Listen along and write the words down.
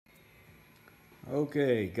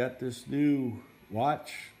Okay, got this new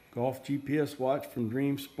watch, golf GPS watch from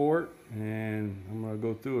Dreamsport, and I'm going to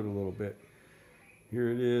go through it a little bit. Here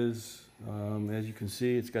it is. As you can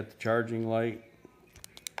see, it's got the charging light.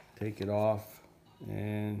 Take it off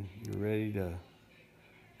and you're ready to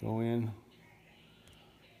go in.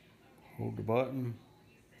 Hold the button,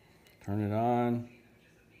 turn it on.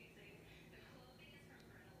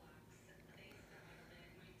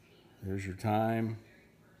 There's your time.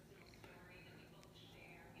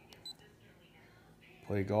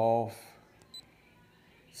 Play golf,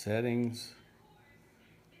 settings,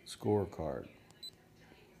 scorecard.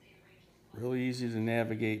 Really easy to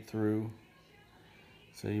navigate through.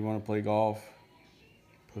 Say you want to play golf,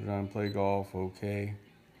 put it on play golf, okay.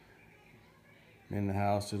 In the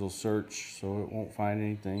house it'll search, so it won't find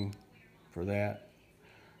anything for that.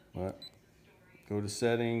 But go to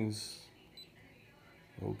settings,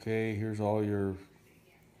 okay, here's all your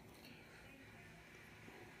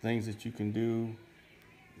things that you can do.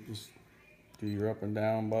 Just do your up and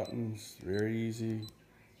down buttons, very easy.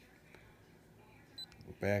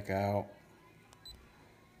 Back out,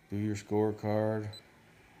 do your scorecard,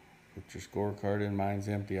 put your scorecard in. Mine's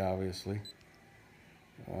empty, obviously.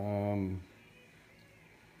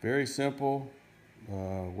 Very simple,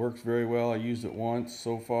 works very well. I used it once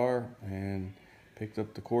so far and picked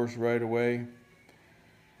up the course right away.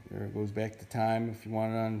 There it goes back to time if you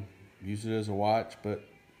want to use it as a watch. But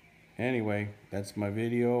anyway, that's my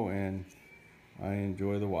video and I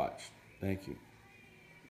enjoy the watch. Thank you.